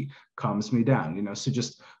drink tea, calms me down. So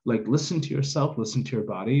just like listen to yourself, listen to your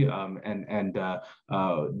body, and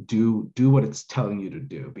do what it's telling you to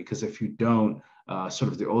do. Because if you don't,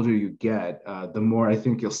 sort of the older you get, the more I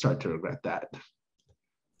think you'll start to regret that.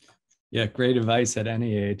 Yeah, great advice at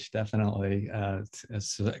any age, definitely.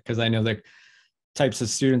 Because I know the types of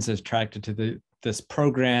students attracted to this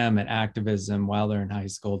program and activism while they're in high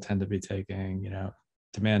school tend to be taking,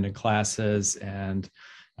 demanding classes, and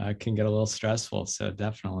can get a little stressful. So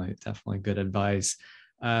definitely good advice.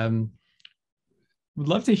 Would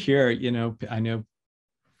love to hear, I know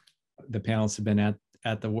the panelists have been at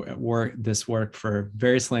the this work for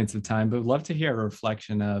various lengths of time, but would love to hear a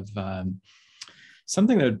reflection of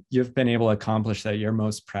something that you've been able to accomplish that you're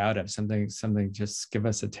most proud of. Something. Just give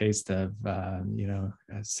us a taste of,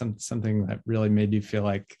 something that really made you feel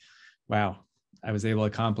like, wow, I was able to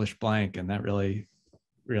accomplish blank, and that really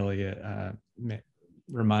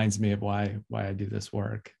reminds me of why I do this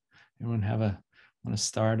work. Anyone want to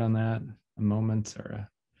start on that? A moment or a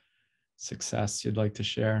success you'd like to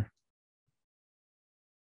share?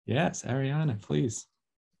 Yes, Ariana, please.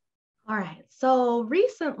 All right. So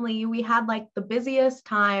recently we had like the busiest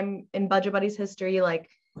time in Budget Buddies history. Like,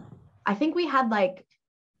 I think we had like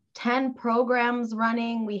 10 programs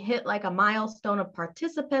running. We hit like a milestone of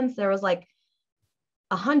participants. There was like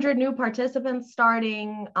 100 new participants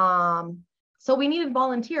starting. So we needed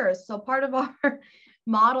volunteers. So part of our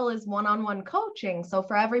model is one-on-one coaching. So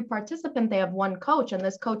for every participant, they have one coach, and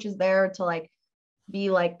this coach is there to like be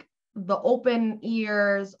like the open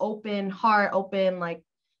ears, open heart, open, like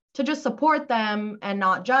to just support them and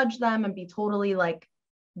not judge them, and be totally like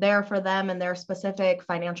there for them and their specific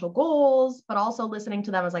financial goals, but also listening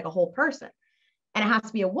to them as like a whole person. And it has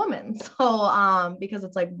to be a woman. So because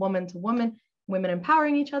it's like woman to woman, women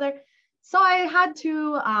empowering each other. So I had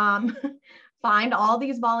to find all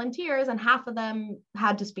these volunteers, and half of them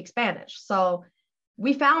had to speak Spanish. So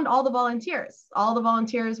we found all the volunteers. All the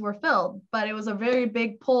volunteers were filled, but it was a very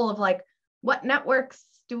big pull of like, what networks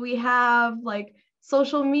do we have? Like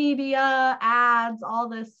social media, ads, all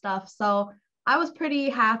this stuff. So I was pretty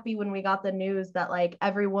happy when we got the news that like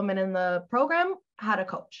every woman in the program had a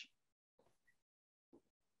coach.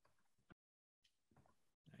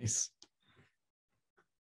 Nice.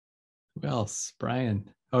 Who else? Brian.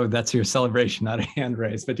 Oh, that's your celebration, not a hand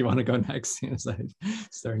raise, but do you want to go next? As I'm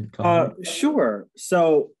starting to call. Sure.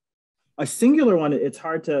 So a singular one, it's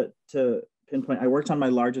hard to pinpoint. I worked on my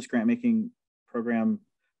largest grant making program,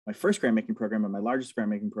 my first grant making program, and my largest grant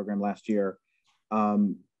making program last year,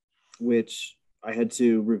 which I had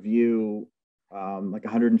to review like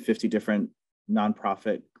 150 different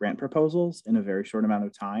nonprofit grant proposals in a very short amount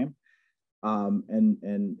of time,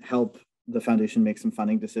 and help the foundation make some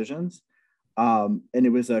funding decisions. And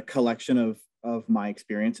it was a collection of my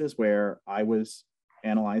experiences where I was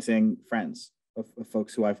analyzing friends of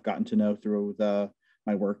folks who I've gotten to know through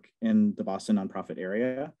my work in the Boston nonprofit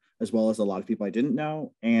area, as well as a lot of people I didn't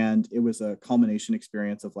know. And it was a culmination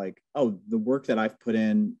experience of like, oh, the work that I've put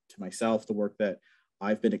in to myself, the work that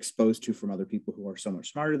I've been exposed to from other people who are so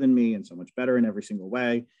much smarter than me and so much better in every single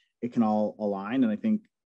way, it can all align. And I think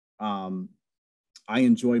I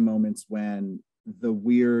enjoy moments when the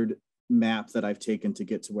weird map that I've taken to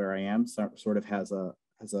get to where I am sort of has a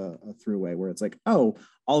throughway where it's like, oh,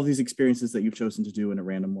 all of these experiences that you've chosen to do in a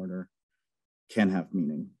random order can have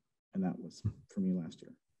meaning. And that was for me last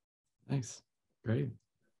year. Nice. Great.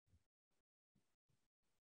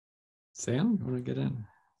 Sam, you want to get in?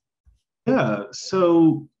 Yeah,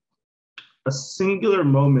 so a singular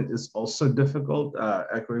moment is also difficult,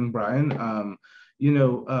 echoing Brian.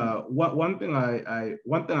 One thing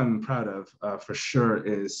I'm proud of for sure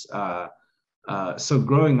is so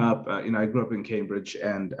growing up, I grew up in Cambridge,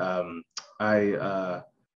 and I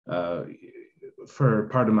for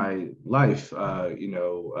part of my life,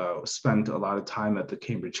 spent a lot of time at the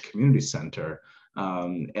Cambridge Community Center,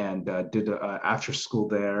 and did after school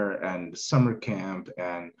there and summer camp,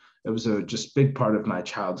 and it was a just big part of my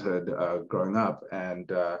childhood growing up.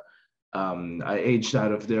 And I aged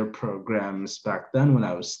out of their programs back then when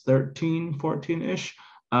I was 13, 14-ish.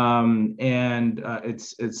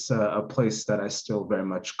 It's a place that I still very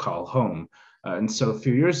much call home. And so a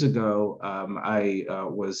few years ago, I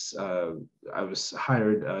was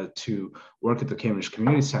hired to work at the Cambridge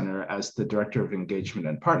Community Center as the Director of Engagement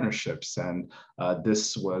and Partnerships. And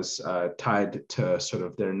this was tied to sort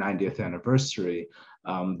of their 90th anniversary.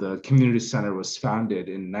 The Community Center was founded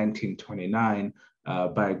in 1929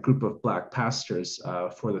 by a group of Black pastors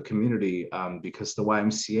for the community, because the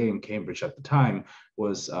YMCA in Cambridge at the time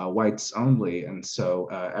was whites only. And so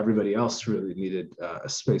everybody else really needed a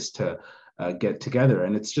space to get together.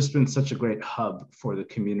 And it's just been such a great hub for the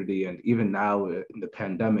community. And even now in the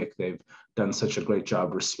pandemic, they've done such a great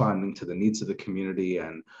job responding to the needs of the community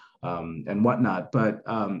and whatnot. But,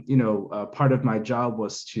 part of my job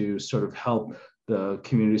was to sort of help the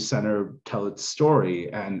community center tell its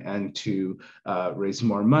story and to raise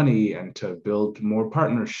more money and to build more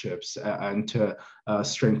partnerships and to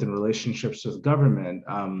strengthen relationships with government.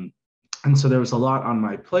 And so there was a lot on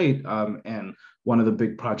my plate. And one of the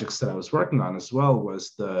big projects that I was working on as well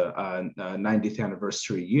was the 90th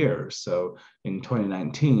anniversary year. So in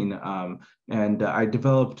 2019, and I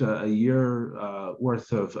developed a year's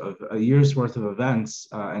worth of events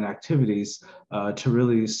and activities to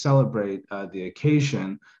really celebrate the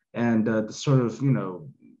occasion. And the sort of,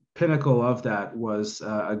 pinnacle of that was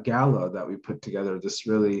a gala that we put together, this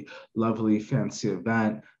really lovely, fancy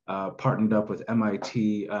event. Partnered up with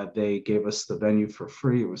MIT. They gave us the venue for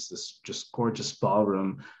free. It was this just gorgeous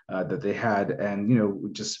ballroom that they had,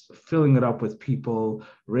 and just filling it up with people,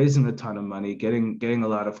 raising a ton of money, getting a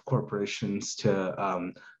lot of corporations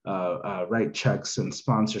to write checks and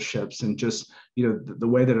sponsorships, and just the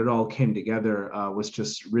way that it all came together was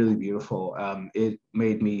just really beautiful. It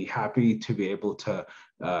made me happy to be able to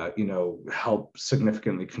help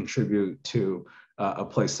significantly contribute to a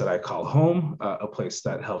place that I call home, a place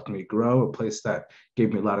that helped me grow, a place that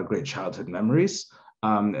gave me a lot of great childhood memories.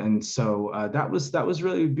 And so that was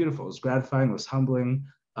really beautiful. It was gratifying, it was humbling,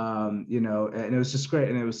 and it was just great.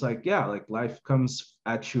 And it was like, yeah, like life comes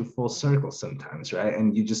at you full circle sometimes, right?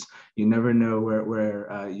 And you never know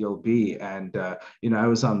where you'll be. And I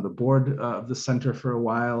was on the board of the center for a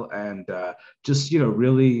while, and just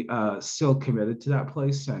really still committed to that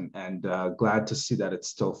place, and glad to see that it's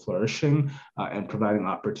still flourishing and providing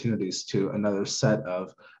opportunities to another set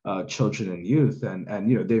of children and youth. And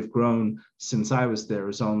they've grown since I was there. It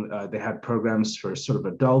was only they had programs for sort of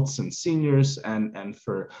adults and seniors, and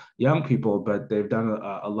for for young people, but they've done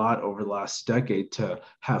a lot over the last decade to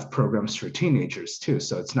have programs for teenagers too.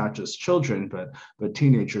 So it's not just children, but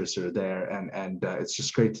teenagers are there, and it's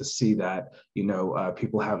just great to see that, you know,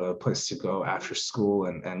 people have a place to go after school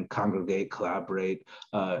and congregate, collaborate,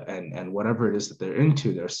 and whatever it is that they're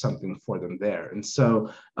into, there's something for them there. And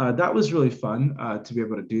so that was really fun to be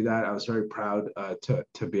able to do that. I was very proud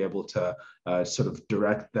to be able to sort of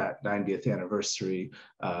direct that 90th anniversary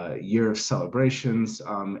year of celebrations.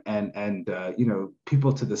 And you know,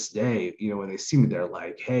 people to this day, you know, when they see me, they're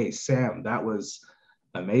like, "Hey, Sam, that was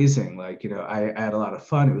amazing." Like, you know, I had a lot of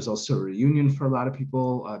fun. It was also a reunion for a lot of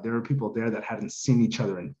people. There were people there that hadn't seen each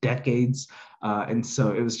other in decades. And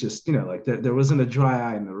so it was just, you know, like there wasn't a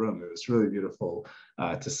dry eye in the room. It was really beautiful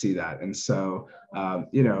to see that. And so,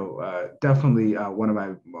 you know, definitely one of my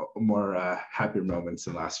more happier moments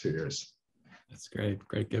in the last few years. That's great.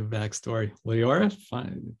 Great give back story. Leora,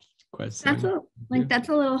 fine. That's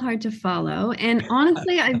a little hard to follow. And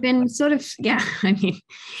honestly, I've been sort of,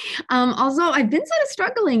 also I've been sort of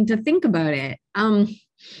struggling to think about it.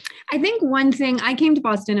 I think one thing, I came to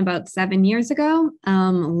Boston about 7 years ago,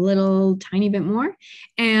 a little tiny bit more.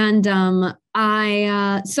 And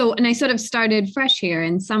I sort of started fresh here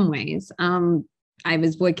in some ways. I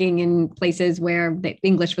was working in places where the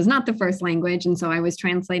English was not the first language. And so I was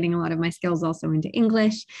translating a lot of my skills also into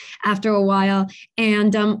English after a while.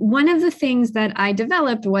 And one of the things that I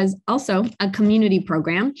developed was also a community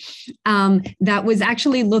program that was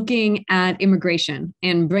actually looking at immigration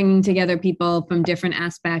and bringing together people from different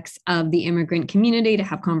aspects of the immigrant community to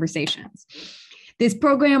have conversations. This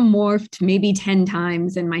program morphed maybe 10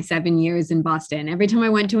 times in my 7 years in Boston. Every time I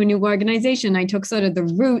went to a new organization, I took sort of the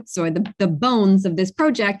roots or the bones of this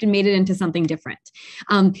project and made it into something different.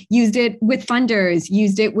 Used it with funders,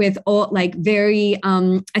 used it with all like very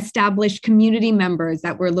established community members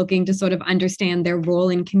that were looking to sort of understand their role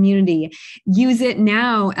in community. Use it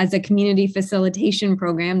now as a community facilitation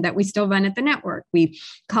program that we still run at the network. We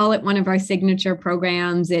call it one of our signature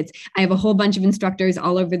programs. I have a whole bunch of instructors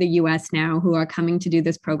all over the US now who are coming to do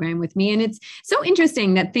this program with me. And it's so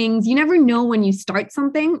interesting that you never know when you start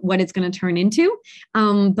something, what it's going to turn into.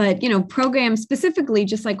 But, you know, programs specifically,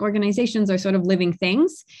 just like organizations, are sort of living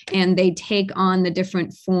things, and they take on the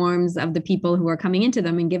different forms of the people who are coming into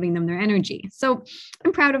them and giving them their energy. So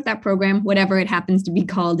I'm proud of that program, whatever it happens to be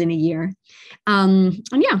called in a year. And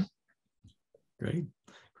yeah.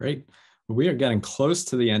 Great. We are getting close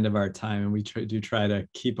to the end of our time, and we do try to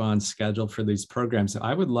keep on schedule for these programs. So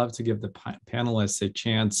I would love to give the panelists a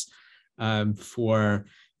chance for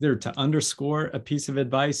either to underscore a piece of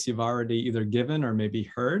advice you've already either given or maybe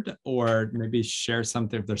heard, or maybe share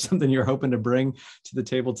something. If there's something you're hoping to bring to the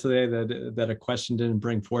table today that a question didn't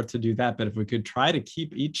bring forth, to do that. But if we could try to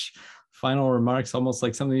keep each final remarks almost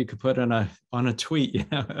like something you could put on a tweet, you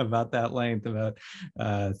know, about that length, about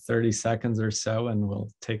 30 seconds or so, and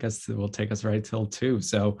will take us right till 2.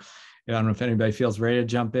 So I don't know if anybody feels ready to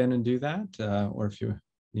jump in and do that, or if you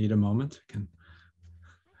need a moment, can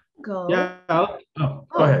go. Yeah. Go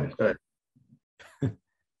ahead. All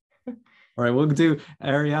right, we'll do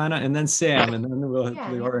Ariana and then Sam, and then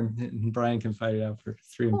Liora and Brian can fight it out for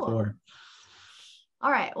 3 and 4. All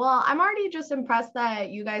right. Well, I'm already just impressed that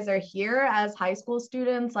you guys are here as high school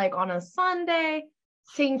students, like on a Sunday,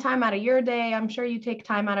 taking time out of your day. I'm sure you take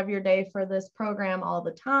time out of your day for this program all the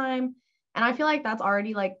time. And I feel like that's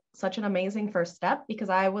already like such an amazing first step, because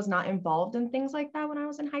I was not involved in things like that when I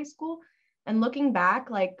was in high school. And looking back,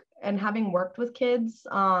 like, and having worked with kids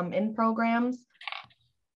in programs,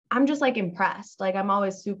 I'm just like impressed. Like, I'm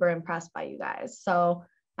always super impressed by you guys. So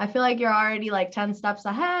I feel like you're already like 10 steps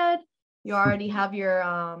ahead. You already have your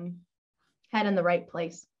head in the right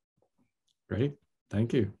place. Great.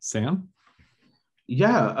 Thank you. Sam?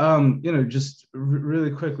 Yeah, you know, just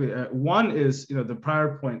really quickly, one is, you know, the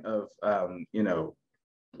prior point of, you know,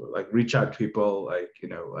 like reach out to people, like, you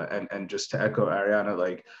know, and just to echo Ariana,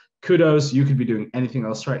 like, kudos, you could be doing anything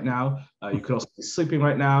else right now. You could also be sleeping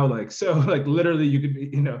right now. Like, so like literally you could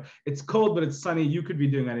be, you know, it's cold, but it's sunny. You could be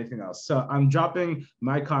doing anything else. So I'm dropping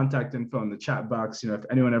my contact info in the chat box. You know, if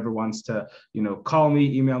anyone ever wants to, you know, call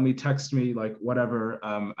me, email me, text me, like whatever.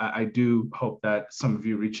 I do hope that some of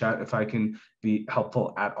you reach out if I can be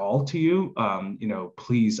helpful at all to you. You know,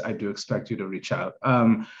 please, I do expect you to reach out.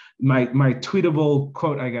 My tweetable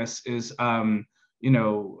quote, I guess, is, you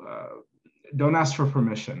know, don't ask for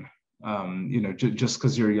permission. You know, just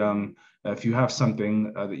because you're young, if you have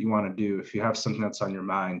something that you want to do, if you have something that's on your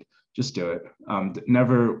mind, just do it.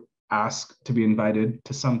 Never ask to be invited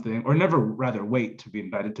to something, or never rather wait to be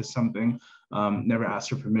invited to something. Never ask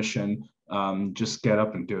for permission. just get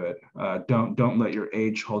up and do it. Don't let your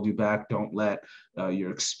age hold you back. Don't let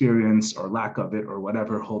your experience or lack of it or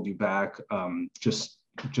whatever hold you back. Just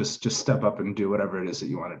step up and do whatever it is that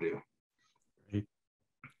you want to do. Great.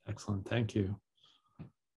 Excellent. Thank you.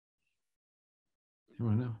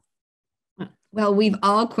 Anyone know? Well, we've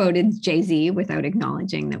all quoted Jay-Z without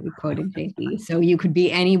acknowledging that we quoted Jay-Z. So you could be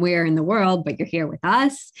anywhere in the world, but you're here with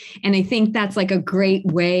us. And I think that's like a great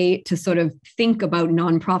way to sort of think about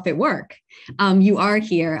nonprofit work. You are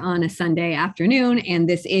here on a Sunday afternoon, and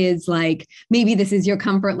this is like, maybe this is your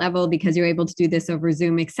comfort level because you're able to do this over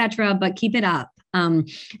Zoom, etc. But keep it up.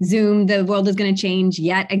 Zoom, the world is going to change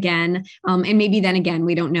yet again. And maybe then again,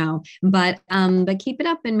 we don't know, but keep it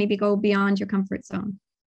up and maybe go beyond your comfort zone.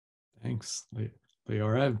 Thanks,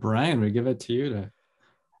 Liora. Brian, we give it to you to.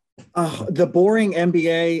 The boring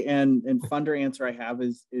MBA and funder answer I have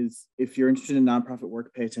is if you're interested in nonprofit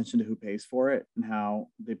work, pay attention to who pays for it and how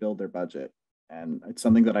they build their budget. And it's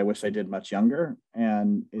something that I wish I did much younger.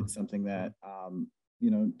 And it's something that,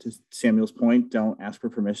 to Samuel's point, don't ask for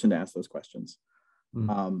permission to ask those questions,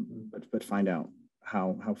 but find out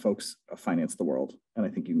how folks finance the world. And I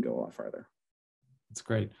think you can go a lot farther. That's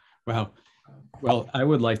great. Wow. Well, I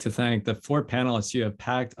would like to thank the 4 panelists. You have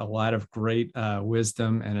packed a lot of great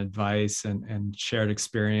wisdom and advice and shared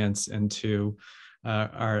experience into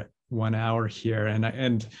our 1 hour here.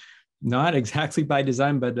 And not exactly by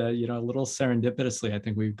design, but a little serendipitously, I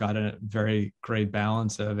think we've got a very great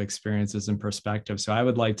balance of experiences and perspectives. So I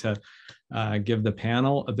would like to give the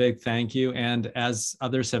panel a big thank you. And as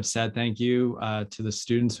others have said, thank you to the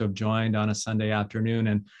students who have joined on a Sunday afternoon.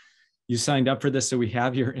 And you signed up for this, so we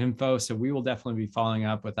have your info. So we will definitely be following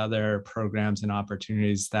up with other programs and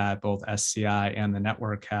opportunities that both SCI and the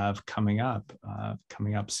network have coming up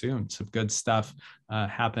soon. Some good stuff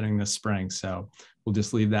happening this spring. So we'll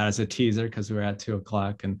just leave that as a teaser because we're at 2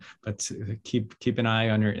 o'clock. But keep an eye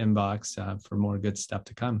on your inbox for more good stuff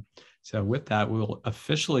to come. So with that, we'll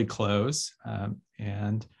officially close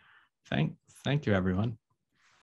and thank you, everyone.